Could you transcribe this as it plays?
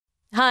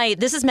Hi,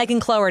 this is Megan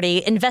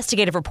Cloherty,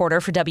 investigative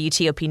reporter for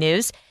WTOP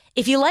News.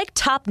 If you like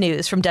top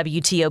news from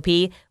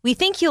WTOP, we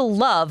think you'll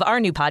love our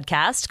new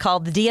podcast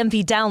called The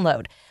DMV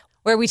Download,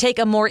 where we take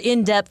a more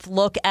in-depth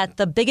look at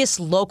the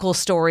biggest local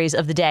stories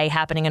of the day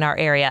happening in our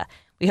area.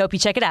 We hope you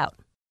check it out.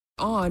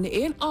 On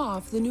and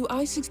off the new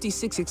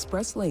I-66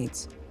 express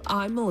lanes.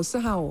 I'm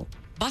Melissa Howell.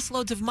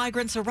 Busloads of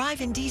migrants arrive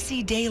in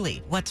D.C.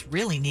 daily. What's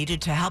really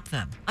needed to help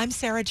them? I'm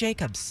Sarah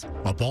Jacobs.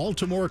 A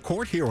Baltimore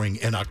court hearing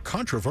in a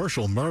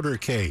controversial murder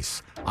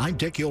case. I'm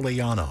Dick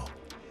Iuliano.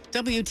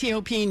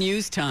 WTOP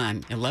News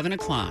Time, 11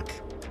 o'clock.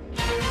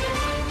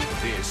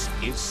 This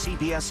is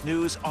CBS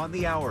News on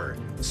the Hour,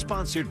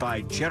 sponsored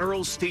by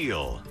General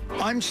Steel.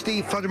 I'm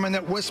Steve Futterman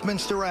at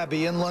Westminster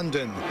Abbey in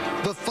London.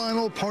 The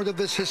final part of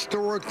this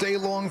historic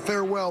day-long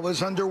farewell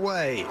is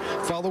underway.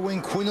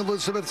 Following Queen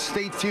Elizabeth's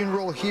state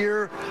funeral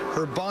here,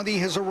 her body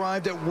has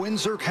arrived at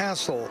Windsor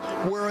Castle,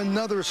 where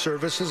another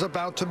service is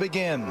about to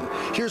begin.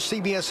 Here's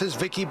CBS's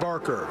Vicki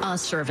Barker. A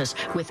service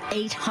with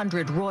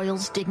 800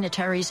 royals,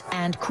 dignitaries,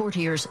 and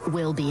courtiers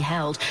will be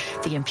held.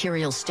 The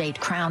imperial state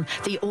crown,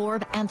 the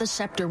orb, and the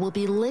scepter will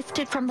be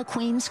lifted from the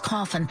Queen's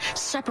coffin,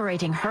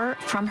 separating her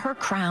from her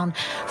crown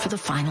for the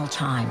final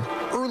time.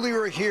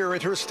 Earlier here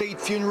at her state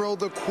funeral,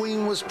 the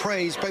Queen was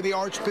praised by the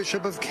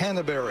Archbishop of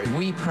Canterbury.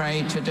 We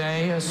pray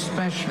today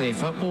especially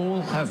for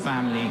all her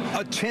family.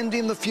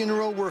 Attending the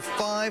funeral were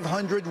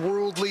 500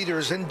 world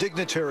leaders and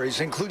dignitaries,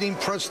 including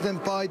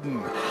President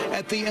Biden.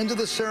 At the end of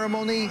the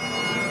ceremony,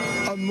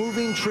 a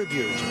moving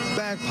tribute,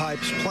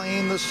 bagpipes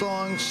playing the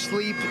song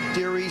Sleep,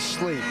 Dearie,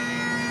 Sleep.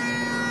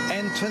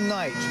 And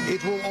tonight,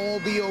 it will all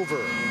be over.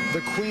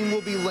 The Queen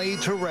will be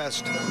laid to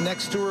rest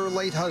next to her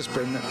late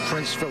husband,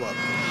 Prince Philip.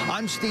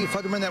 I'm Steve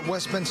Futterman at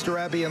Westminster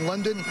Abbey in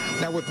London.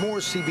 Now with more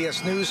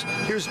CBS News,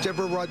 here's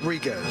Deborah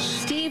Rodriguez.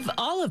 Steve,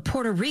 all of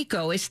Puerto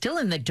Rico is still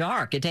in the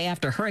dark a day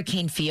after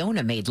Hurricane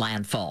Fiona made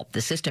landfall.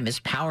 The system is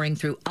powering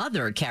through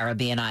other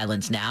Caribbean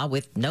islands now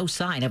with no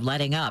sign of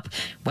letting up.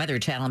 Weather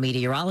Channel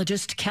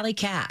meteorologist Kelly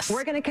Cass.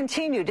 We're going to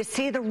continue to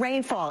see the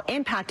rainfall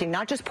impacting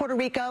not just Puerto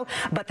Rico,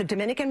 but the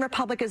Dominican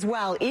Republic as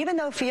well. Even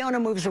though Fiona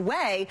moves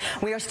away,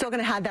 we are still going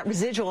to have that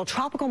residual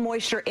tropical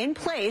moisture in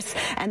place,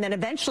 and then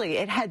eventually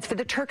it heads for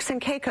the Turks and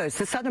Caicos,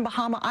 the southern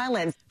Bahama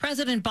Islands.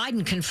 President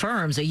Biden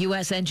confirms a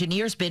U.S.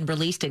 engineer's been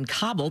released in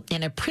Kabul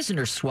in a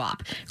prisoner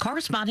swap.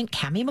 Correspondent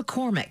Cammie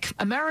McCormick.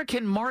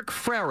 American Mark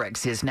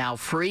Frerichs is now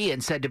free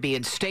and said to be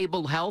in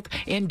stable health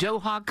in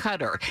Doha,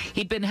 Qatar.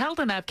 He'd been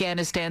held in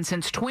Afghanistan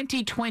since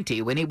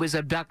 2020 when he was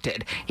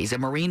abducted. He's a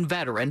Marine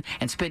veteran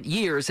and spent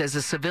years as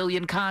a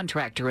civilian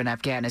contractor in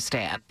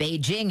Afghanistan.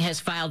 Beijing has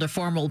filed a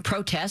formal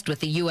protest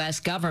with the U.S.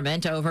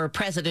 government over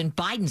President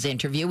Biden's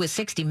interview with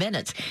 60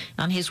 Minutes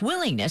on his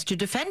willingness to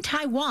defend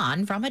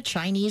Taiwan from a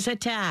Chinese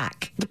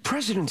attack. The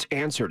president's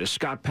answer to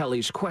Scott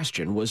Pelley's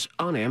question was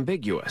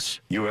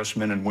unambiguous. U.S.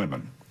 men and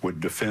women would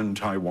defend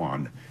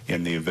Taiwan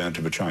in the event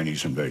of a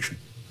Chinese invasion.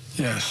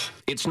 Yes.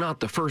 It's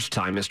not the first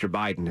time Mr.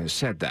 Biden has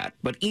said that,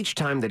 but each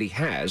time that he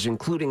has,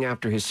 including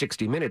after his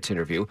 60 Minutes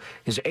interview,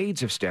 his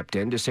aides have stepped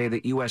in to say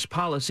that U.S.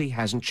 policy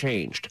hasn't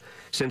changed.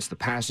 Since the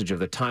passage of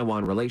the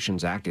Taiwan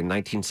Relations Act in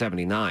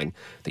 1979,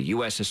 the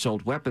U.S. has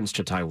sold weapons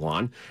to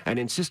Taiwan and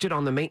insisted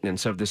on the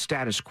maintenance of the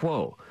status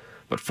quo.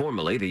 But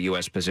formally, the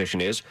U.S. position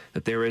is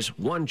that there is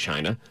one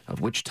China, of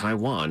which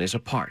Taiwan is a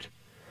part.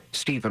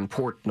 Stephen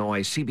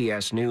Portnoy,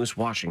 CBS News,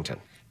 Washington.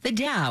 The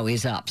Dow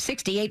is up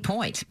 68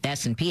 points.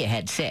 S&P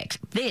ahead 6.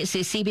 This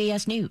is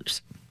CBS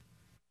News.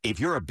 If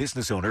you're a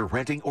business owner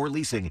renting or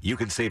leasing, you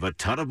can save a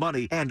ton of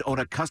money and own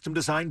a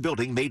custom-designed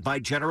building made by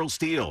General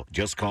Steel.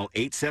 Just call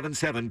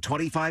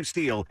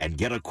 877-25-STEEL and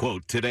get a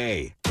quote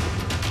today.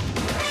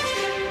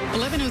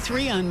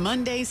 11:03 on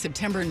Monday,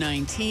 September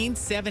 19th,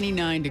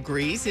 79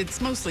 degrees.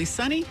 It's mostly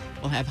sunny.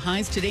 We'll have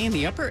highs today in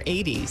the upper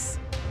 80s.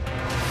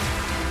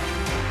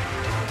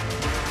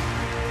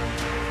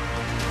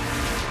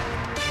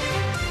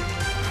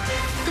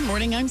 Good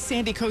morning, I'm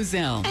Sandy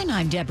Kozel. And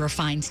I'm Deborah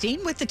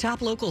Feinstein with the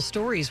top local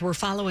stories we're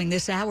following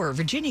this hour.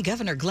 Virginia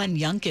Governor Glenn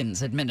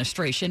Youngkin's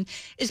administration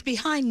is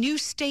behind new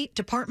state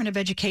Department of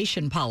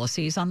Education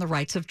policies on the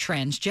rights of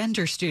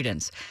transgender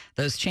students.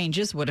 Those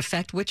changes would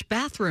affect which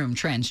bathroom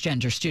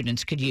transgender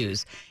students could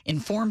use,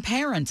 inform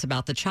parents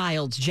about the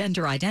child's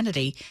gender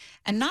identity,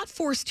 and not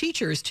force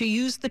teachers to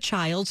use the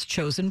child's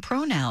chosen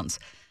pronouns.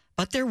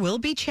 But there will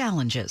be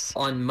challenges.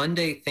 On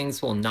Monday,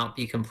 things will not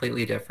be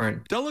completely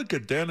different.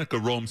 Delegate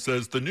Danica Rome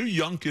says the new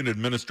Youngkin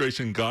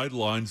administration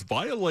guidelines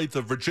violate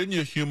the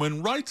Virginia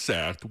Human Rights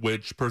Act,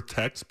 which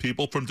protects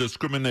people from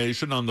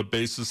discrimination on the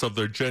basis of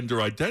their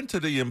gender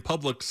identity in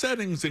public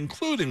settings,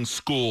 including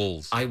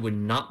schools. I would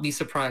not be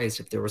surprised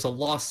if there was a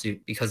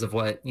lawsuit because of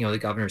what, the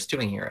governor's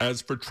doing here.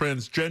 As for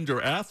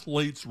transgender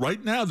athletes,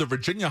 right now the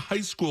Virginia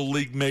High School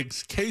League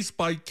makes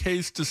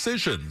case-by-case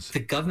decisions. The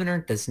governor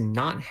does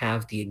not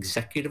have the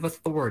executive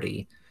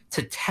authority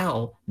to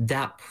tell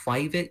that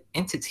private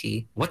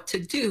entity what to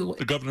do.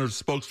 The governor's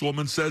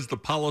spokeswoman says the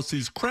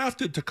policy's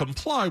crafted to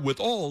comply with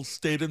all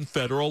state and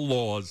federal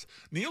laws.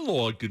 Neil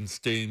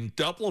Augenstein,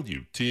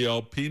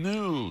 WTOP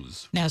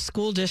News. Now,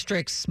 school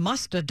districts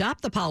must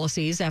adopt the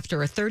policies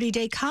after a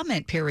 30-day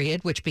comment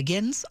period, which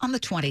begins on the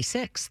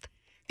 26th.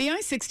 The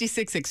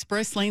I-66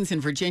 express lanes in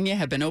Virginia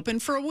have been open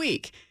for a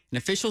week, and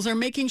officials are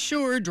making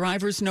sure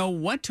drivers know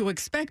what to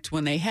expect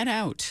when they head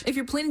out. If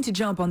you're planning to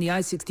jump on the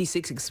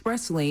I-66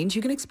 express lanes,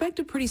 you can expect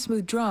a pretty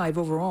smooth drive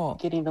overall.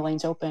 Getting the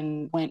lanes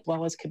open went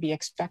well as could be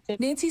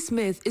expected. Nancy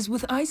Smith is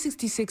with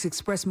I-66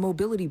 Express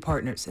Mobility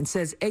Partners and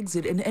says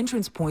exit and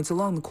entrance points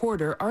along the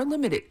corridor are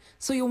limited,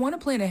 so you'll want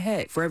to plan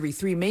ahead. For every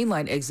 3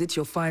 mainline exits,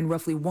 you'll find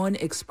roughly 1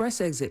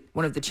 express exit.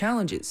 One of the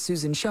challenges,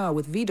 Susan Shaw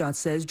with VDOT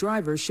says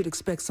drivers should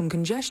expect some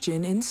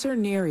congestion in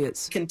certain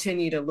areas.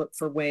 Continue to look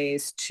for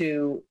ways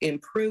to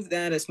improve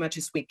that as much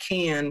as we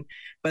can,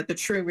 but the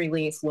true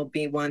relief will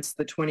be once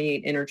the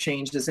 28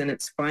 interchange is in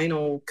its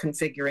final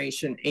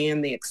configuration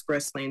and the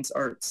express lanes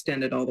are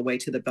extended all the way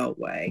to the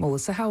Beltway.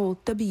 Melissa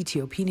Howell,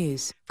 WTOP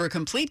News. For a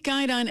complete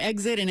guide on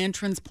exit and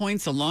entrance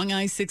points along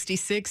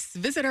I-66,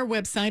 visit our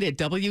website at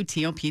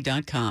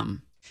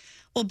WTOP.com.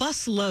 Well,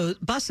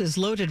 buses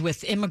loaded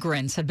with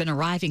immigrants have been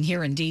arriving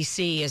here in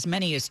D.C. as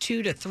many as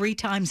 2 to 3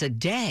 times a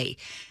day,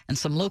 and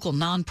some local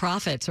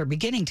nonprofits are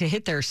beginning to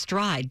hit their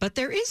stride, but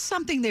there is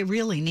something they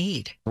really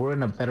need. We're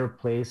in a better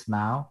place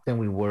now than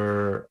we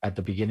were at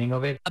the beginning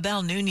of it.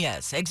 Abel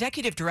Nunez,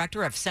 executive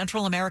director of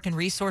Central American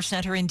Resource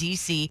Center in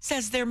D.C.,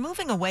 says they're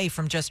moving away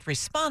from just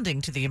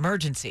responding to the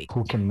emergency.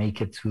 Who can make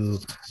it to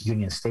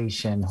Union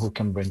Station, who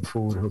can bring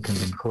food, who can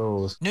bring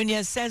clothes.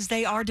 Nunez says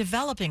they are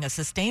developing a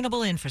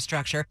sustainable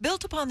infrastructure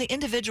built upon the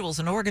individuals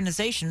and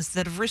organizations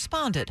that have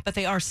responded, but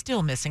they are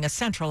still missing a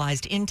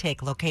centralized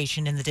intake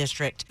location in the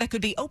district that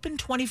could be open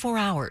 24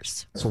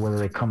 hours. So whether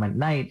they come at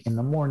night, in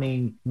the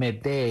morning,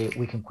 midday,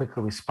 we can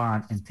quickly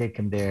respond and take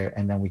them there,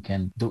 and then we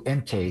can do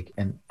intake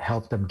and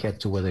help them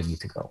get to where they need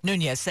to go.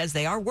 Nunez says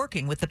they are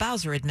working with the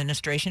Bowser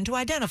administration to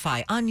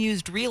identify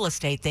unused real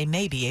estate they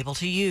may be able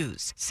to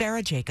use.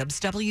 Sarah Jacobs,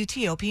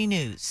 WTOP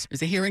News.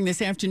 There's a hearing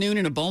this afternoon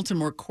in a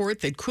Baltimore court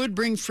that could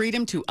bring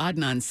freedom to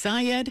Adnan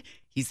Syed.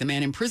 He's the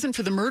man in prison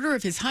for the murder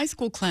of his high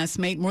school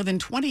classmate more than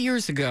 20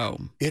 years ago.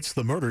 It's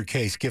the murder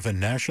case given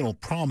national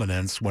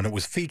prominence when it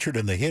was featured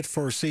in the hit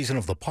first season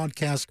of the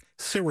podcast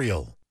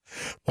Serial.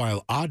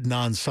 While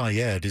Adnan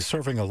Syed is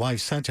serving a life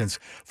sentence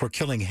for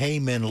killing Hae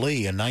Min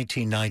Lee in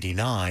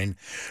 1999,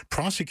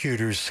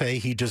 prosecutors say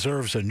he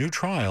deserves a new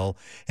trial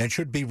and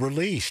should be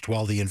released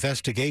while the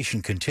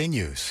investigation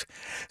continues.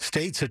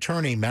 State's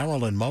Attorney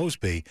Marilyn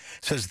Mosby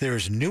says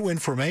there's new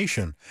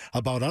information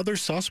about other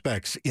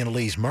suspects in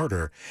Lee's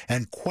murder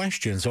and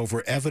questions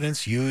over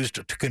evidence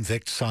used to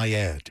convict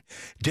Syed.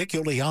 Dick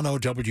Iuliano,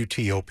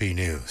 WTOP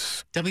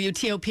News.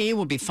 WTOP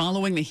will be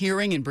following the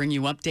hearing and bring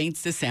you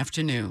updates this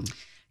afternoon.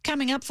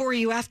 Coming up for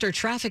you after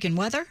traffic and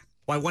weather.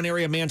 Why one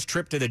area man's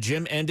trip to the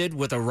gym ended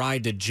with a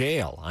ride to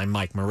jail. I'm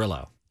Mike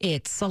Murillo.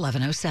 It's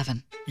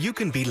 11:07. You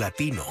can be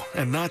Latino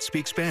and not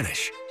speak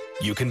Spanish.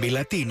 You can be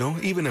Latino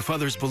even if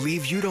others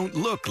believe you don't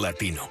look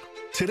Latino.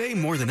 Today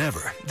more than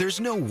ever, there's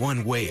no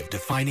one way of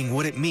defining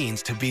what it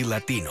means to be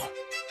Latino.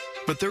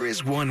 But there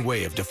is one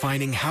way of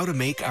defining how to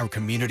make our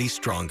community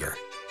stronger.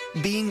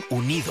 Being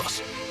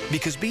unidos.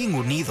 Because being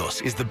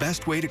unidos is the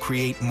best way to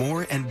create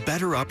more and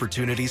better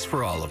opportunities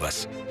for all of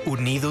us.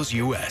 Unidos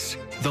US,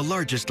 the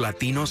largest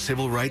Latino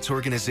civil rights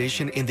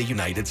organization in the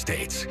United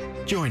States.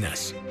 Join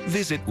us.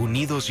 Visit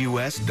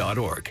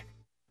unidosus.org.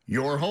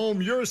 Your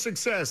home, your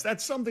success.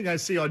 That's something I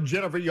see on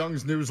Jennifer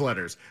Young's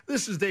newsletters.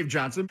 This is Dave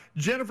Johnson.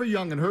 Jennifer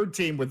Young and her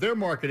team with their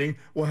marketing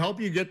will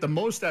help you get the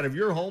most out of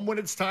your home when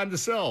it's time to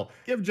sell.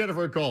 Give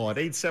Jennifer a call at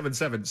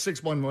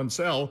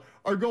 877-611-SELL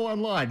or go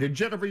online to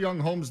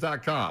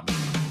jenniferyounghomes.com.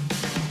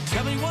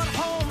 Tell me what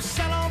homes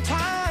sell on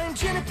time,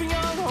 Jennifer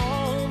Young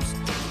Homes.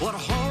 What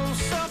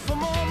homes sell for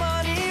more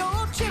money,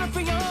 oh,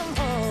 Jennifer Young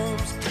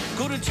Homes.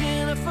 Go to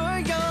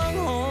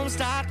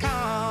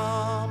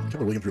jenniferyounghomes.com.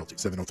 Keller Williams Realty,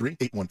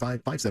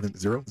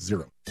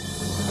 703-815-5700.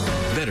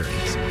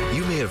 Veterans,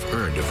 you may have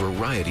earned a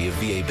variety of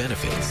VA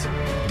benefits.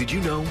 Did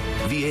you know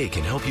VA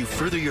can help you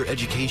further your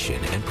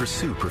education and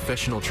pursue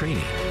professional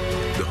training?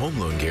 The Home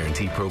Loan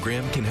Guarantee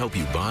Program can help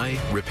you buy,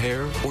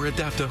 repair, or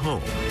adapt a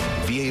home.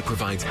 VA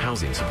provides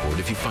housing support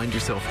if you find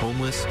yourself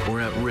homeless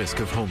or at risk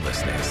of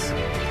homelessness.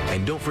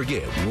 And don't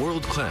forget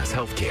world-class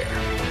health care.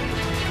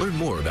 Learn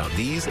more about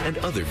these and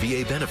other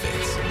VA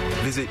benefits.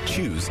 Visit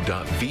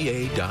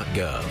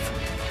choose.va.gov.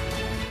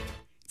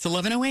 It's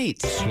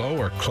 11:08. Slow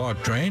or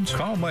clogged drains?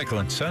 Call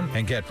Michael & Son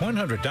and get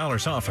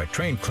 $100 off a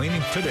drain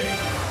cleaning today.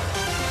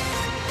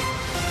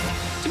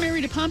 To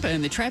Mary DePompa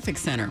in the traffic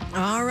center.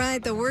 All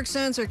right, the work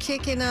zones are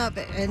kicking up,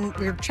 and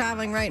we're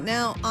traveling right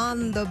now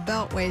on the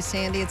Beltway,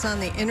 Sandy. It's on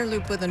the inner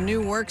loop with a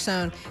new work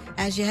zone.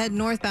 As you head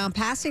northbound,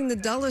 passing the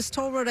Dulles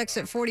Toll Road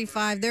exit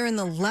 45, they're in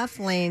the left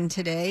lane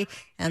today,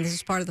 and this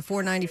is part of the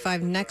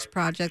 495 Next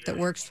project that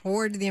works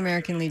toward the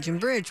American Legion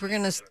Bridge. We're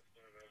going to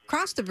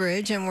cross the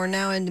bridge, and we're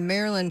now into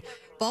Maryland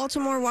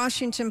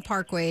Baltimore-Washington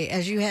Parkway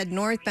as you head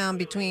northbound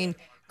between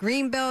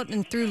Greenbelt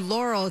and through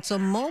Laurel. It's a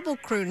mobile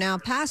crew now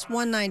past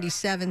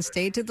 197.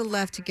 Stay to the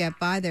left to get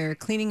by there,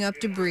 cleaning up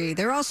debris.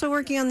 They're also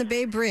working on the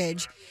Bay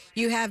Bridge.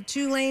 You have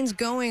 2 lanes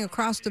going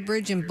across the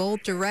bridge in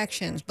both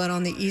directions, but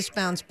on the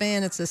eastbound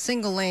span, it's a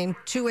single lane,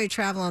 2-way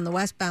travel on the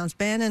westbound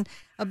span, and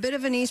a bit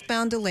of an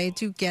eastbound delay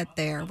to get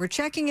there. We're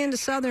checking into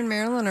southern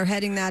Maryland or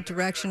heading that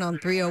direction on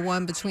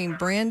 301 between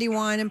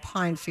Brandywine and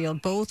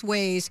Pinefield, both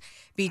ways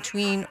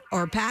between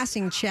or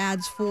passing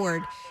Chad's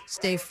Ford.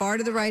 Stay far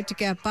to the right to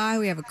get by.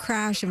 We have a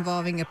crash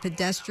involving a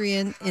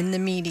pedestrian in the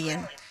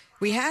median.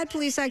 We had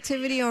police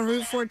activity on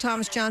Route 4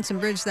 Thomas Johnson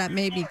Bridge that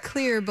may be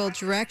clear both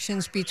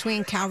directions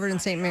between Calvert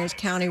and St. Mary's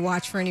County.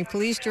 Watch for any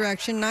police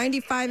direction.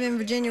 95 in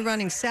Virginia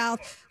running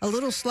south. A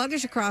little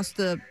sluggish across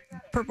the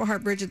Purple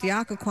Heart Bridge at the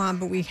Occoquan,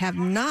 but we have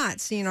not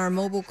seen our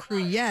mobile crew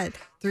yet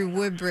through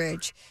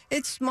Woodbridge.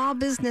 It's Small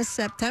Business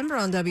September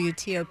on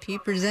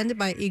WTOP, presented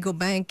by Eagle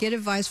Bank. Get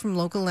advice from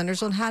local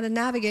lenders on how to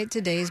navigate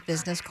today's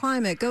business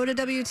climate. Go to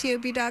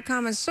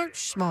WTOP.com and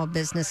search Small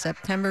Business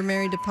September.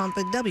 Mary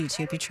DePompa,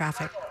 WTOP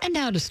Traffic. And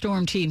now to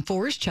Storm Team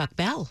 4's Chuck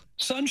Bell.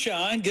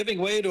 Sunshine giving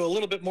way to a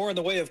little bit more in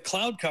the way of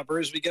cloud cover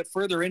as we get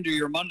further into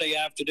your Monday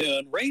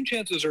afternoon. Rain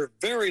chances are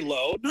very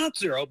low, not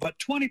 0, but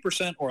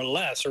 20% or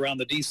less around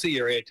the D.C.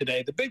 area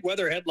today. The big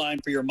weather headline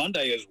for your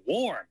Monday is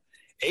warm.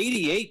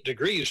 88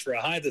 degrees for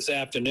a high this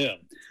afternoon.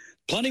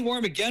 Plenty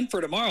warm again for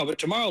tomorrow, but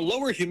tomorrow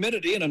lower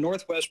humidity and a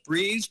northwest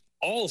breeze.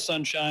 All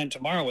sunshine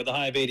tomorrow with a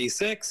high of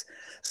 86.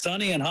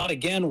 Sunny and hot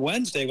again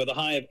Wednesday with a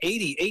high of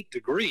 88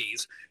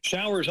 degrees.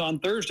 Showers on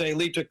Thursday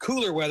lead to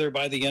cooler weather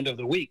by the end of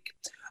the week.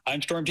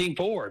 I'm Storm Team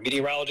 4,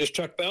 meteorologist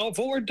Chuck Bell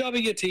for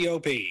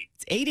WTOP.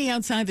 It's 80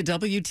 outside the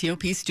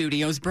WTOP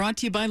studios, brought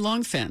to you by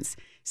Long Fence.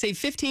 Save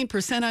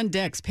 15% on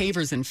decks,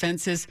 pavers, and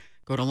fences.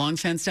 Go to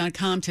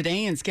longfence.com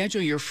today and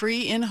schedule your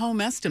free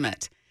in-home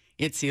estimate.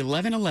 It's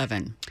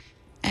 11:11.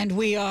 And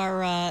we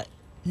are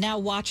now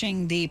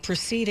watching the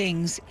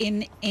proceedings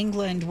in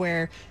England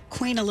where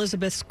Queen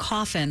Elizabeth's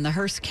coffin, the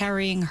hearse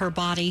carrying her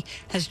body,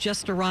 has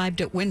just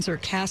arrived at Windsor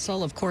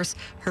Castle. Of course,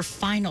 her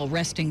final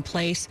resting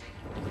place.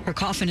 Her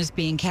coffin is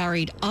being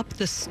carried up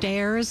the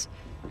stairs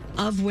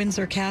of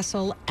Windsor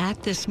Castle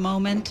at this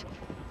moment,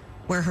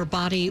 where her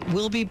body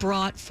will be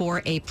brought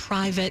for a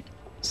private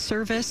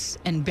service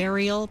and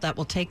burial that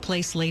will take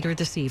place later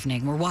this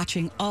evening. We're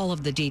watching all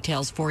of the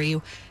details for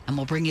you, and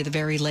we'll bring you the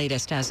very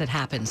latest as it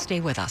happens.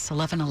 Stay with us.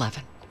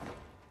 11:11.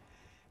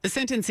 The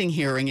sentencing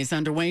hearing is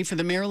underway for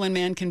the Maryland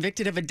man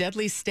convicted of a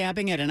deadly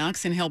stabbing at an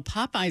Oxon Hill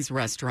Popeyes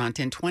restaurant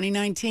in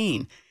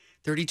 2019.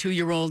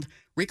 32-year-old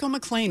Rico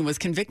McLean was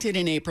convicted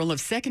in April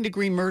of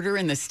second-degree murder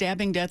in the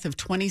stabbing death of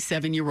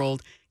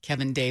 27-year-old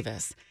Kevin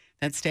Davis.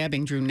 That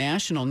stabbing drew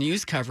national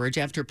news coverage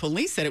after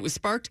police said it was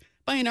sparked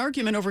by an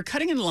argument over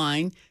cutting in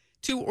line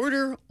to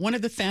order one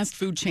of the fast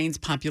food chain's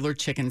popular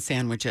chicken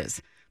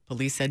sandwiches.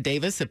 Police said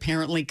Davis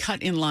apparently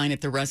cut in line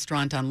at the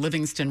restaurant on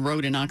Livingston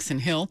Road in Oxon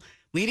Hill,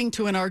 leading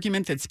to an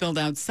argument that spilled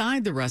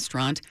outside the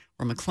restaurant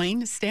where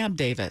McLean stabbed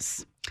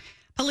Davis.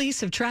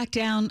 Police have tracked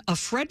down a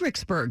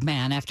Fredericksburg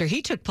man after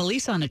he took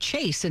police on a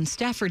chase in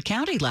Stafford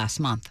County last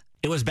month.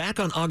 It was back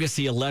on August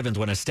the 11th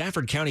when a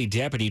Stafford County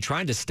deputy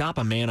tried to stop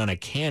a man on a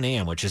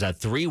Can-Am, which is a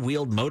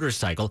 3-wheeled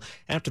motorcycle,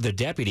 after the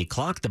deputy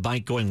clocked the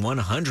bike going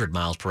 100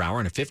 miles per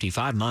hour in a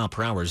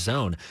 55-mile-per-hour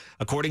zone.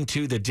 According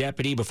to the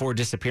deputy, before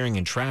disappearing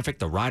in traffic,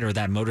 the rider of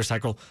that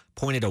motorcycle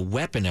pointed a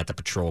weapon at the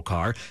patrol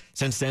car.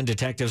 Since then,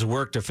 detectives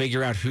worked to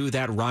figure out who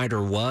that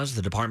rider was.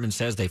 The department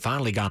says they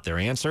finally got their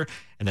answer,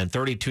 and then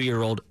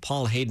 32-year-old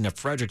Paul Hayden of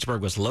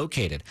Fredericksburg was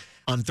located.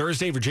 On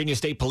Thursday, Virginia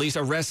State Police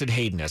arrested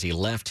Hayden as he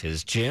left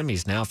his gym.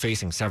 He's now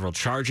facing several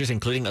charges,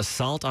 including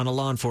assault on a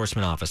law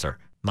enforcement officer.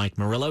 Mike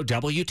Murillo,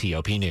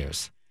 WTOP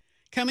News.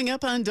 Coming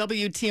up on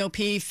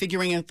WTOP,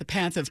 figuring out the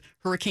path of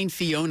Hurricane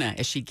Fiona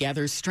as she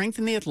gathers strength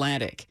in the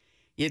Atlantic.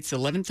 It's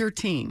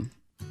 11:13.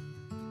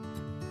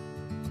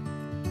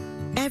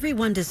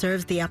 Everyone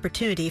deserves the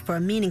opportunity for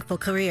a meaningful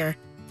career.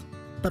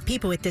 But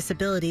people with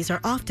disabilities are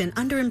often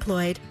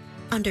underemployed,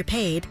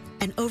 underpaid,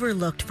 and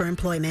overlooked for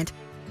employment.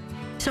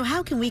 So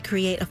how can we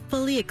create a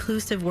fully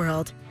inclusive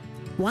world?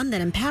 One that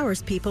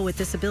empowers people with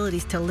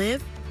disabilities to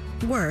live,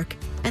 work,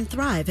 and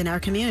thrive in our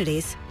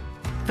communities.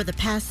 For the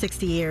past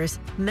 60 years,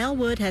 Mel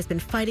Wood has been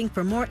fighting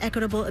for more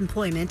equitable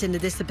employment in the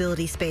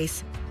disability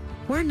space.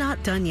 We're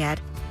not done yet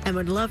and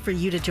would love for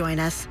you to join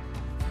us.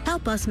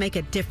 Help us make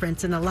a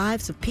difference in the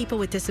lives of people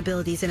with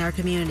disabilities in our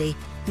community.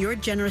 Your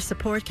generous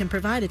support can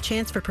provide a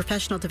chance for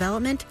professional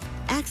development,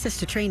 access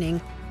to training,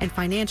 and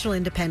financial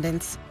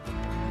independence.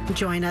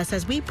 Join us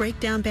as we break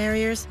down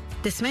barriers,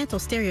 dismantle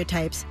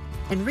stereotypes,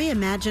 and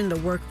reimagine the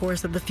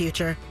workforce of the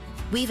future.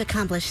 We've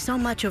accomplished so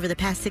much over the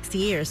past 60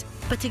 years,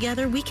 but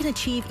together we can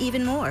achieve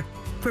even more.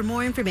 For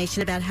more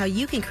information about how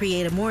you can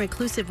create a more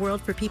inclusive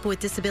world for people with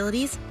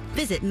disabilities,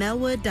 visit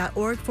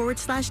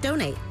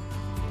melwood.org/donate.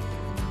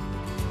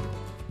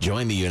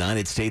 Join the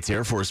United States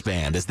Air Force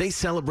Band as they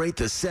celebrate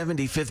the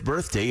 75th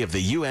birthday of the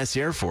U.S.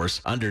 Air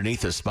Force underneath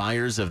the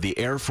spires of the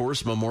Air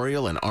Force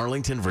Memorial in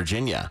Arlington,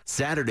 Virginia.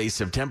 Saturday,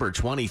 September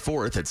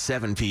 24th at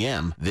 7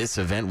 p.m. This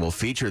event will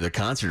feature the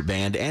concert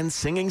band and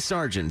singing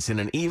sergeants in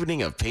an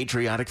evening of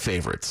patriotic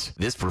favorites.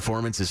 This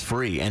performance is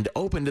free and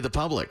open to the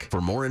public. For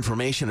more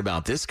information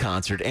about this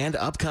concert and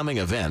upcoming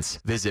events,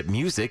 visit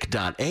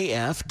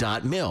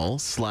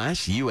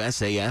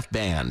music.af.mil/USAF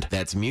Band.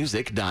 That's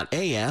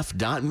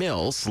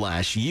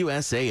music.af.mil/USAF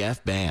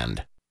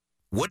Band.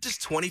 What does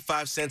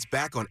 25 cents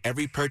back on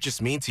every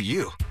purchase mean to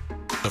you?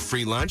 A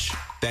free lunch?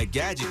 That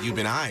gadget you've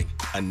been eyeing?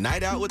 A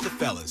night out with the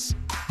fellas?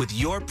 With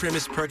your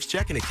Primis Perks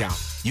checking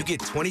account, you get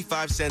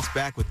 25 cents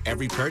back with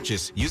every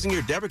purchase using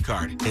your debit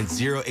card and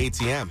zero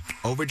ATM,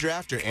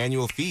 overdraft, or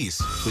annual fees.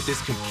 With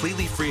this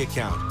completely free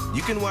account,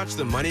 you can watch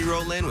the money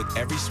roll in with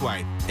every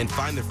swipe and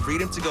find the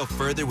freedom to go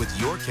further with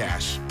your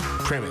cash.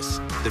 Primis,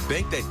 the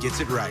bank that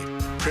gets it right.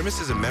 Primis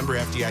is a member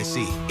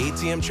FDIC.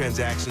 ATM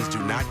transactions do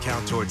not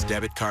count towards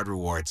debit card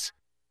rewards.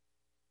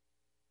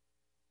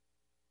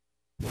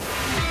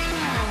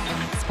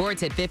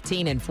 Sports at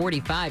 15 and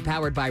 45,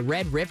 powered by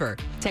Red River.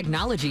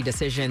 Technology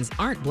decisions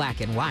aren't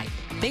black and white.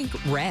 Think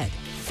red.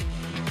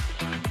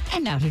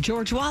 And now to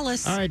George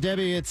Wallace. All right,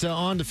 Debbie, it's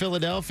on to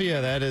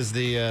Philadelphia. That is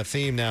the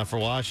theme now for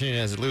Washington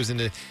as it loses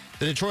to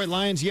the Detroit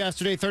Lions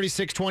yesterday,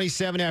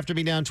 36-27 after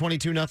being down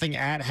 22-0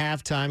 at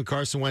halftime.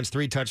 Carson Wentz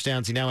 3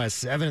 touchdowns. He now has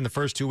 7 in the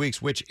first 2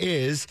 weeks, which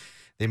is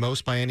the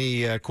most by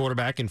any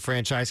quarterback in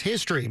franchise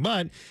history.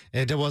 But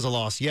it was a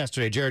loss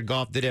yesterday. Jared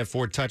Goff did have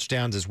 4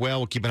 touchdowns as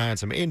well. We'll keep an eye on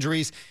some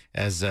injuries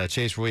as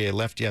Chase Roullier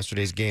left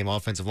yesterday's game.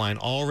 Offensive line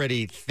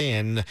already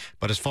thin.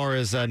 But as far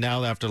as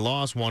now after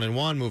loss,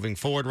 1-1, moving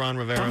forward, Ron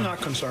Rivera. I'm not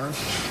concerned.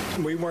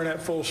 We weren't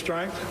at full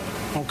strength,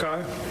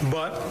 okay?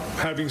 But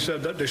having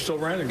said that, they still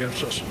ran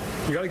against us.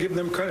 You got to give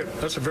them credit.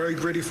 That's a very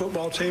gritty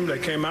football team. They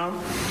came out.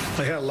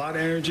 They had a lot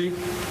of energy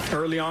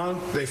early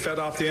on. They fed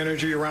off the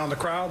energy around the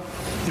crowd,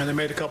 and they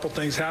made a couple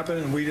things happen,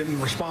 and we didn't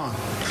respond.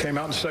 Came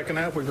out in the second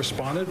half. We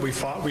responded. We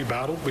fought. We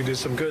battled. We did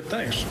some good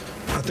things.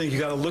 I think you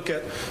got to look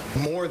at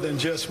more than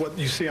just what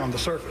you see on the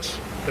surface.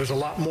 There's a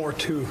lot more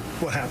to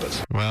what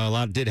happens. Well, a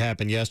lot did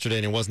happen yesterday,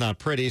 and it was not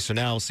pretty. So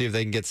now we'll see if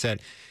they can get set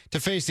to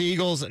face the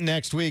Eagles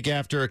next week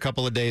after a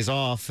couple of days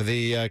off.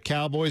 The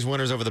Cowboys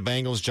winners over the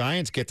Bengals.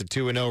 Giants get the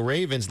 2-0.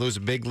 Ravens lose a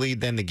big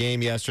lead then the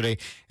game yesterday.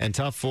 And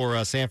tough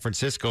for San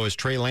Francisco as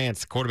Trey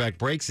Lance, the quarterback,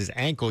 breaks his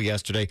ankle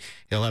yesterday.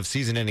 He'll have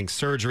season-ending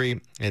surgery.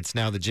 It's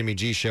now the Jimmy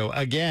G show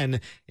again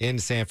in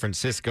San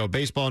Francisco.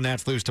 Baseball,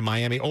 Nats lose to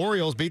Miami.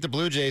 Orioles beat the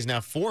Blue Jays, now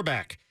 4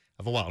 back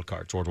of a wild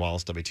card. George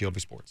Wallace, WTOP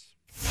Sports.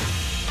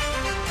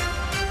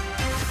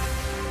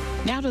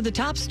 Now to the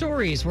top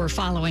stories we're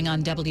following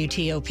on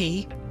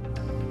WTOP.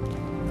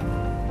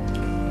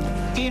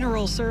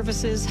 Funeral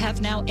services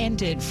have now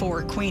ended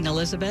for Queen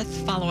Elizabeth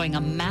following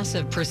a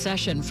massive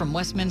procession from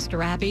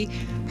Westminster Abbey.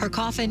 Her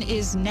coffin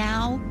is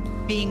now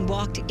being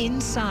walked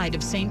inside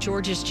of St.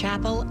 George's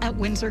Chapel at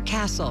Windsor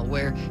Castle,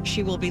 where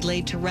she will be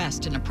laid to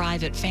rest in a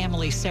private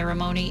family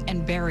ceremony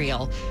and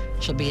burial.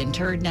 She'll be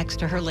interred next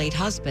to her late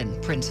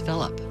husband, Prince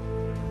Philip.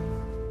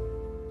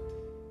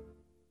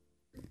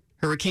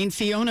 Hurricane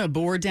Fiona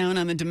bore down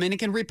on the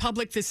Dominican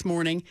Republic this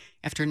morning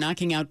after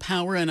knocking out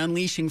power and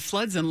unleashing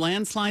floods and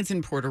landslides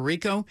in Puerto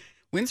Rico.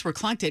 Winds were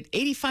clocked at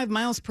 85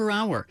 miles per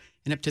hour,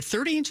 and up to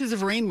 30 inches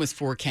of rain was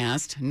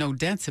forecast. No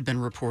deaths have been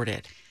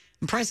reported.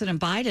 President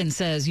Biden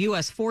says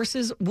U.S.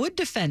 forces would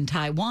defend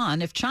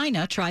Taiwan if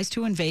China tries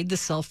to invade the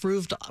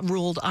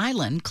self-ruled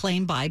island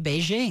claimed by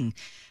Beijing.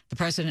 The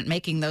president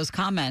making those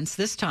comments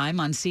this time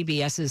on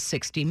CBS's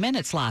 60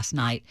 Minutes last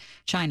night.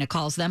 China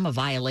calls them a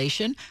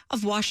violation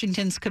of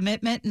Washington's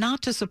commitment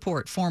not to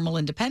support formal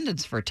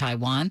independence for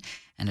Taiwan,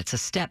 and it's a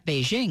step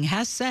Beijing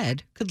has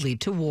said could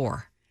lead to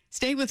war.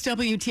 Stay with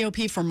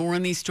WTOP for more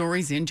on these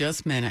stories in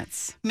just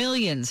minutes.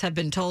 Millions have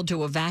been told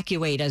to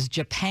evacuate as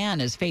Japan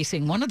is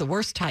facing one of the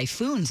worst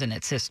typhoons in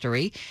its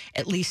history.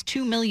 At least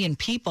 2 million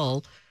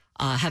people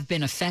have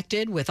been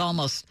affected, with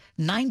almost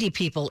 90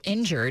 people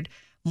injured.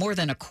 More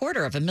than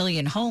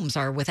 250,000 homes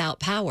are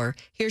without power.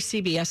 Here's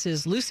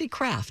CBS's Lucy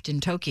Kraft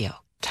in Tokyo.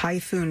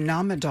 Typhoon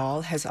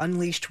Namadal has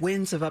unleashed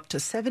winds of up to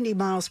 70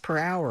 miles per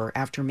hour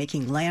after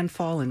making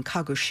landfall in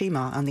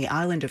Kagoshima on the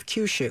island of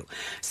Kyushu.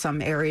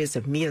 Some areas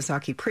of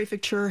Miyazaki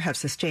Prefecture have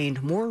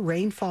sustained more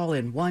rainfall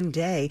in one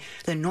day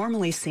than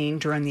normally seen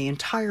during the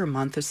entire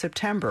month of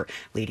September,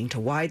 leading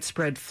to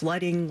widespread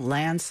flooding,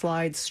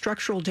 landslides,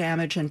 structural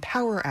damage, and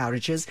power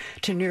outages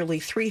to nearly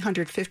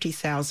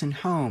 350,000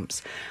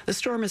 homes. The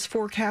storm is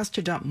forecast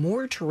to dump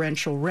more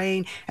torrential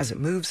rain as it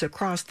moves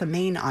across the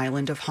main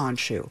island of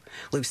Honshu.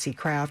 Lucy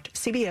Kraft,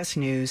 CBS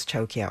News,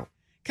 Tokyo.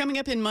 Coming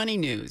up in money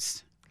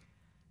news.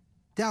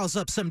 Dow's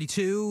up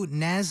 72,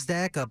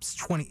 NASDAQ up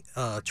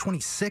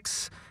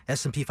 26,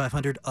 S&P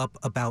 500 up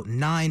about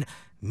 9.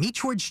 Meet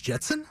George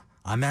Jetson.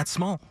 I'm Matt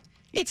Small.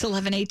 It's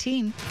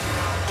 11:18.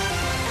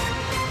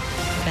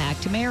 Back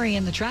to Mary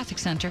in the traffic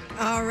center.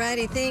 All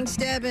righty. Thanks,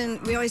 Deb.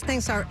 And we always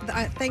thanks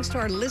to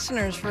our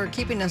listeners for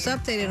keeping us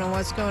updated on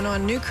what's going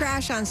on. New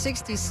crash on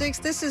 66.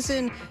 This is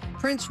in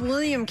Prince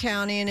William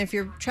County, and if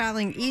you're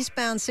traveling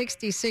eastbound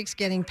 66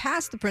 getting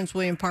past the Prince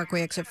William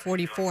Parkway exit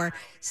 44,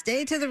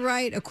 stay to the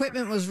right.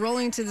 Equipment was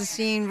rolling to the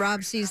scene.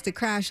 Rob sees the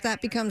crash.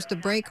 That becomes the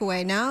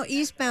breakaway. Now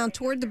eastbound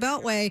toward the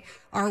Beltway,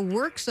 our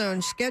work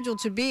zone scheduled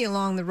to be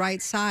along the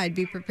right side.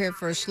 Be prepared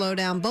for a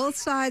slowdown. Both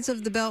sides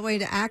of the Beltway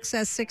to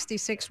access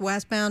 66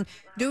 westbound,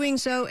 doing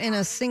so in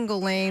a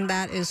single lane.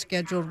 That is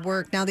scheduled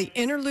work. Now the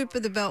inner loop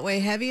of the Beltway,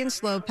 heavy and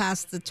slow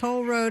past the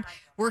toll road.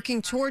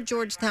 Working toward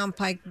Georgetown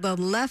Pike, the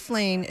left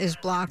lane is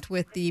blocked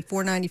with the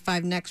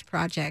 495 Next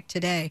project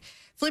today.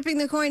 Flipping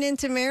the coin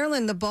into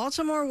Maryland, the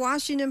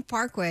Baltimore-Washington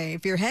Parkway.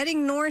 If you're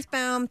heading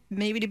northbound,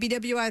 maybe to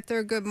BWI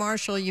Thurgood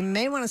Marshall, you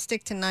may want to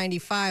stick to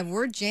 95.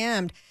 We're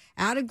jammed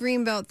out of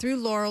Greenbelt through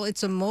Laurel.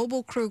 It's a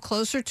mobile crew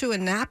closer to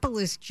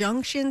Annapolis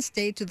Junction.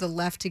 Stay to the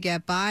left to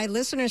get by.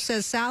 Listener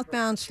says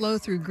southbound slow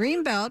through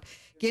Greenbelt.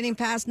 Getting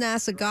past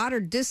NASA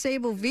Goddard,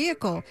 disabled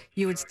vehicle,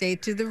 you would stay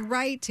to the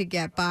right to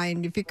get by.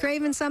 And if you're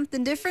craving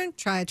something different,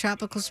 try a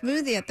tropical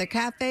smoothie at the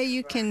cafe.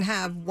 You can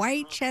have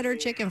white cheddar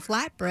chicken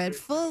flatbread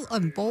full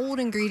of bold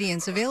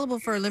ingredients, available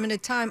for a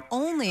limited time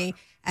only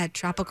at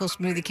Tropical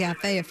Smoothie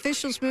Cafe,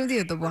 official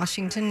smoothie of the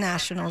Washington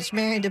Nationals.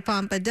 Mary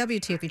DePompa,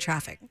 WTOP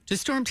Traffic. To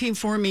Storm Team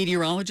 4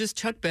 meteorologist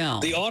Chuck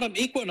Bell. The autumn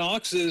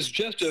equinox is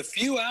just a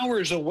few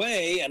hours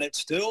away, and it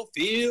still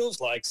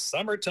feels like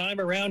summertime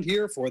around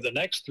here for the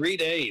next 3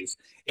 days.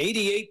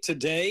 88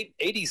 today,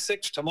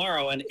 86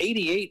 tomorrow, and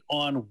 88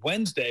 on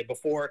Wednesday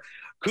before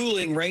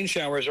cooling rain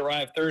showers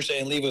arrive Thursday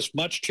and leave us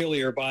much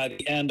chillier by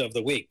the end of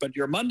the week. But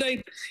your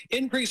Monday,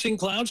 increasing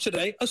clouds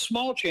today, a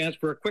small chance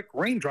for a quick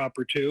raindrop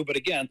or two. But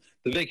again,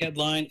 the big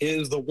headline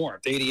is the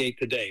warmth, 88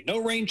 today. No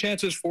rain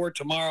chances for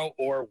tomorrow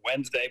or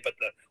Wednesday, but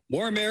the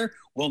warm air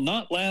will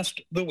not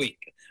last the week.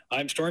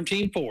 I'm Storm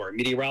Team 4,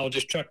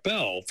 meteorologist Chuck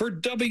Bell for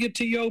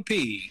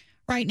WTOP.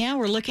 Right now,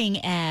 we're looking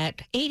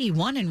at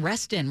 81 in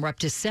Reston. We're up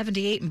to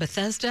 78 in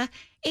Bethesda,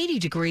 80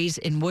 degrees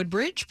in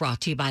Woodbridge.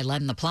 Brought to you by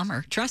Len the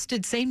Plumber.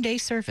 Trusted same-day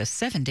service,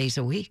 7 days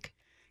a week.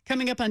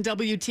 Coming up on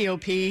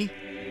WTOP.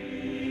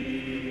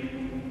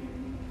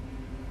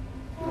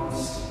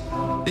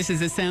 This is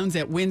the sounds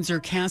at Windsor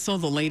Castle,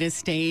 the latest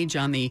stage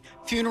on the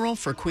funeral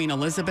for Queen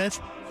Elizabeth.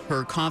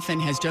 Her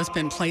coffin has just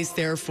been placed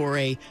there for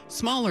a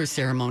smaller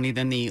ceremony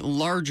than the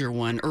larger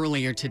one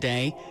earlier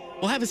today.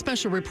 We'll have a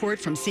special report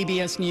from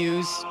CBS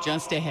News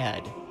just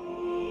ahead.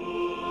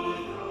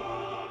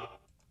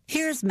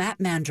 Here's Matt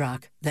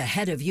Mandrock, the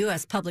head of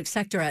U.S. Public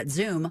Sector at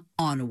Zoom,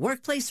 on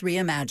Workplace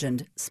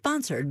Reimagined,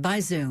 sponsored by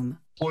Zoom.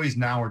 Employees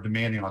now are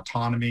demanding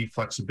autonomy,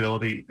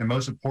 flexibility, and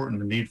most important,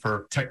 the need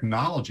for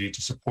technology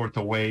to support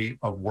the way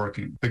of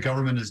working. The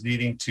government is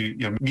needing to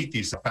meet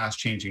these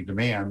fast-changing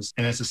demands,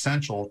 and it's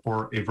essential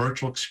for a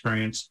virtual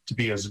experience to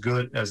be as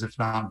good as, if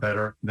not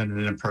better, than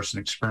an in-person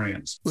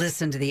experience.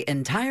 Listen to the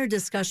entire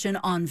discussion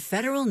on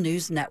Federal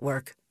News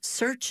Network.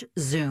 Search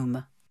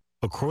Zoom.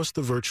 Across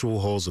the virtual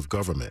halls of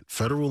government,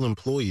 federal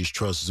employees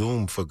trust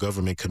Zoom for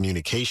government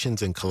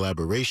communications and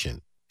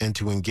collaboration, and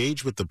to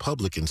engage with the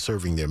public in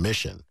serving their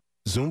mission.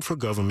 Zoom for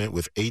Government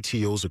with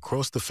ATOs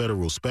across the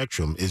federal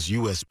spectrum is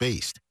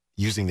U.S.-based,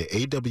 using the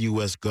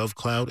AWS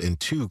GovCloud and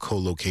 2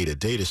 co-located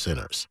data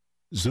centers.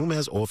 Zoom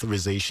has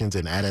authorizations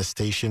and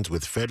attestations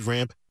with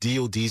FedRAMP,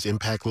 DoD's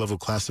impact level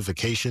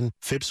classification,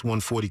 FIPS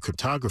 140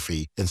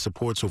 cryptography, and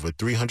supports over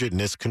 300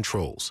 NIST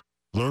controls.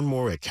 Learn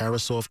more at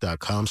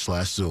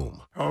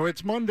Carasoft.com/Zoom. Oh,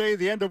 it's Monday,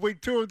 the end of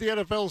week 2 of the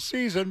NFL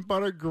season,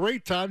 but a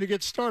great time to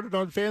get started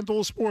on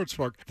FanDuel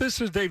Sportsbook.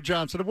 This is Dave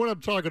Johnson, and what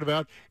I'm talking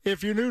about,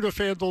 if you're new to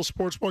FanDuel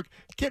Sportsbook,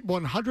 get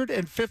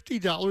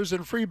 $150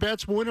 in free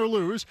bets, win or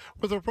lose,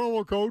 with the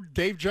promo code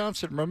Dave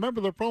Johnson. Remember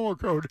the promo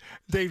code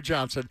Dave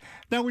Johnson.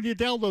 Now, when you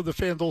download the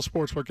FanDuel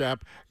Sportsbook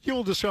app, you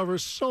will discover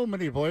so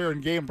many player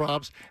and game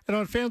props, and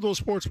on FanDuel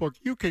Sportsbook,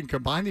 you can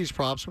combine these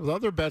props with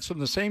other bets in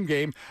the same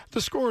game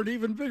to score an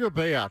even bigger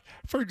payout.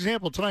 For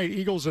example, tonight,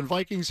 Eagles and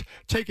Vikings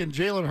taking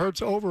Jalen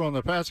Hurts over on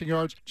the passing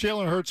yards.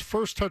 Jalen Hurts'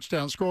 first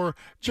touchdown score.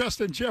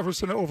 Justin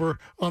Jefferson over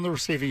on the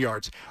receiving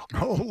yards.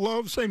 Oh,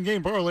 love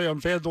same-game parlay on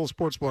FanDuel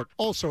Sportsbook.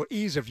 Also,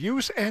 ease of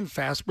use and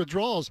fast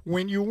withdrawals.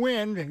 When you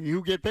win,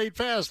 you get paid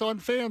fast on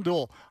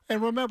FanDuel.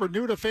 And remember,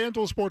 new to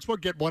FanDuel Sportsbook,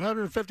 get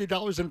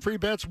 $150 in free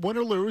bets, win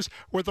or lose,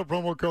 with the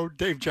promo code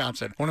Dave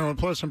Johnson. 101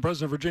 Plus in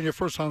President Virginia,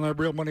 first online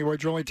real money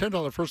wager, only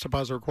 $10 first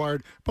deposit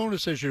required.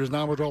 Bonus issues,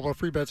 non-withdrawable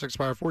free bets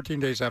expire 14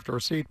 days after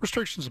receipt.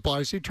 Restrictions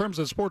apply. See terms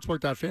at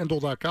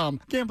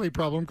sportsbook.fanduel.com. Gambling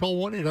problem? Call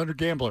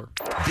 1-800-GAMBLER.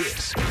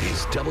 This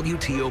is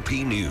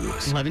WTOP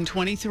News.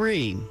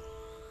 11:23.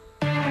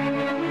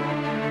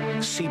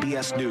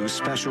 CBS News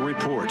Special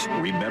Report,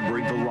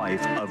 remembering the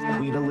life of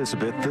Queen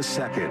Elizabeth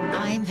II.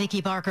 I'm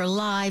Vicki Barker,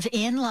 live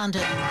in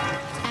London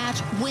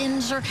at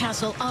Windsor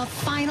Castle. A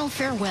final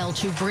farewell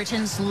to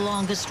Britain's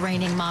longest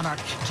reigning monarch,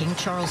 King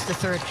Charles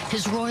III.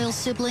 His royal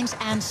siblings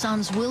and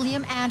sons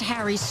William and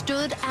Harry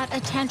stood at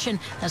attention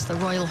as the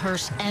royal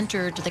hearse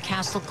entered the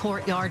castle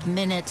courtyard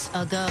minutes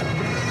ago.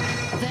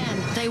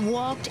 Then they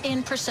walked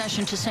in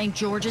procession to St.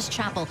 George's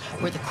Chapel,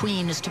 where the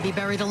Queen is to be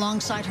buried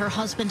alongside her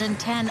husband and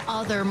 10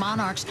 other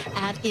monarchs.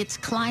 At its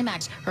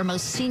climax, her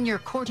most senior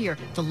courtier,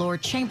 the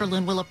Lord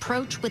Chamberlain, will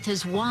approach with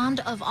his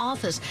wand of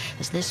office,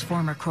 as this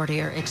former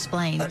courtier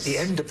explains. At the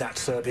end of that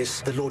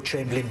service, the Lord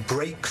Chamberlain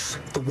breaks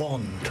the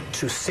wand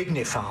to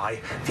signify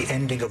the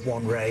ending of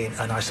one reign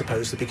and I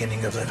suppose the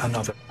beginning of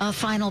another. A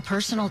final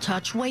personal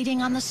touch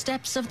waiting on the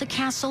steps of the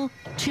castle,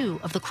 2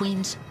 of the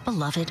Queen's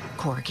beloved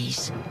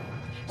corgis.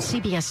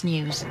 CBS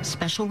News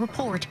Special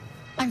Report.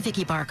 I'm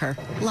Vicki Barker,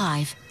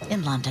 live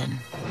in London.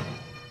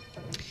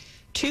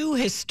 2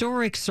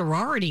 historic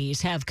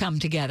sororities have come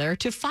together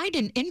to fight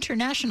an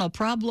international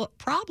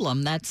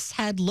problem that's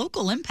had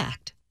local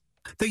impact.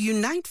 The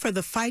Unite for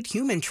the Fight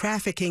Human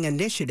Trafficking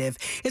Initiative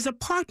is a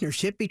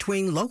partnership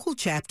between local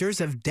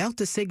chapters of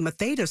Delta Sigma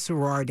Theta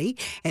Sorority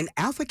and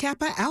Alpha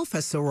Kappa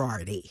Alpha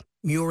Sorority.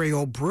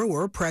 Muriel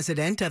Brewer,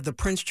 president of the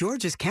Prince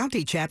George's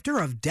County chapter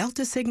of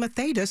Delta Sigma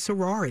Theta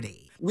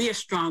Sorority. We are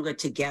stronger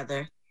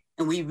together,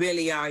 and we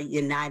really are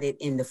united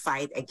in the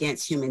fight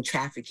against human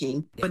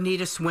trafficking.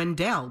 Bonita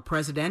Swindell,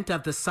 president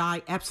of the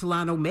Psi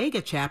Epsilon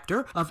Omega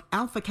chapter of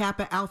Alpha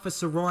Kappa Alpha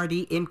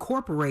Sorority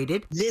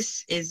Incorporated.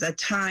 This is a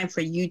time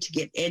for you to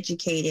get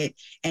educated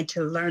and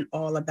to learn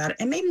all about it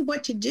and maybe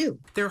what to do.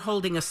 They're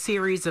holding a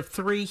series of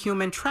 3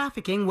 human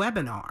trafficking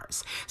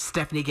webinars.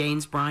 Stephanie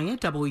Gaines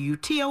Bryant,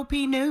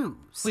 WTOP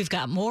News. We've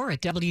got more at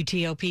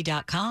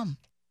WTOP.com.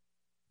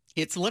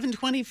 It's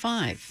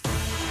 11:25.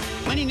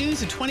 Money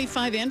News at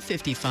 25 and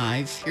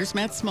 55. Here's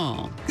Matt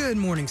Small. Good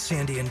morning,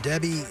 Sandy and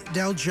Debbie.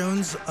 Dow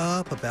Jones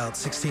up about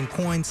 16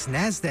 points.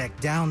 NASDAQ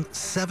down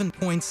 7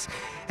 points.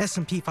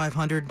 S&P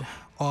 500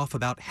 off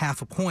about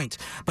half a point.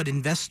 But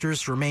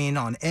investors remain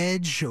on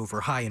edge over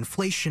high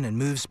inflation and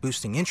moves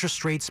boosting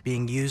interest rates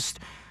being used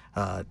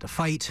to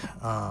fight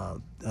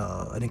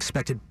an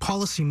expected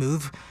policy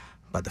move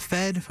by the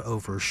Fed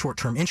over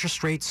short-term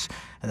interest rates.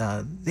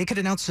 They could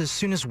announce as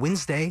soon as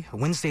Wednesday.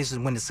 Wednesdays is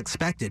when it's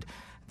expected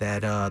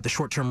that the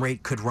short-term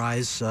rate could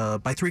rise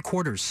by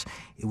 3/4.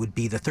 It would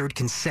be the 3rd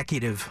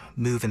consecutive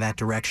move in that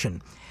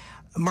direction.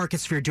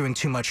 Markets fear doing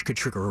too much could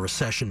trigger a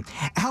recession.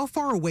 How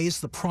far away is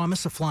the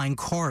promise of flying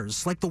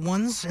cars like the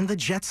ones in the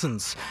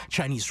Jetsons?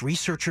 Chinese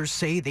researchers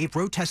say they've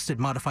road-tested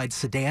modified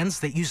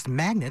sedans that used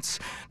magnets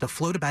to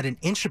float about an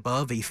inch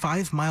above a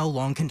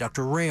 5-mile-long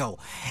conductor rail.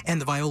 And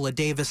the Viola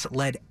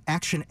Davis-led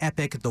action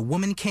epic The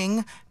Woman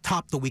King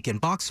topped the weekend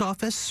box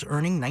office,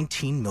 earning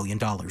 $19 million.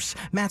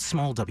 Matt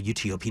Small,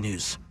 WTOP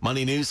News.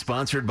 Money News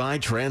sponsored by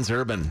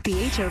Transurban.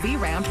 The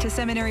HOV ramp to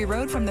Seminary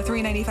Road from the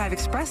 395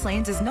 express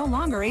lanes is no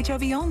longer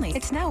HOV only.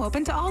 It's now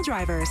open to all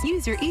drivers.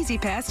 Use your Easy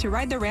Pass to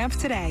ride the ramp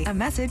today. A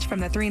message from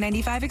the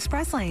 395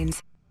 express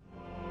lanes.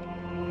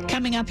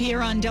 Coming up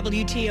here on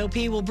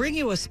WTOP, we'll bring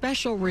you a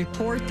special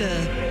report.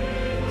 The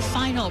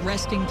final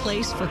resting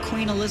place for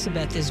Queen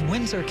Elizabeth is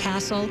Windsor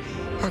Castle.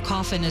 Her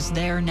coffin is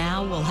there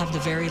now. We'll have the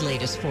very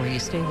latest for you.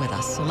 Stay with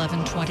us.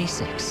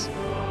 11:26.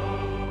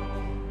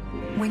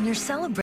 When you're celebrating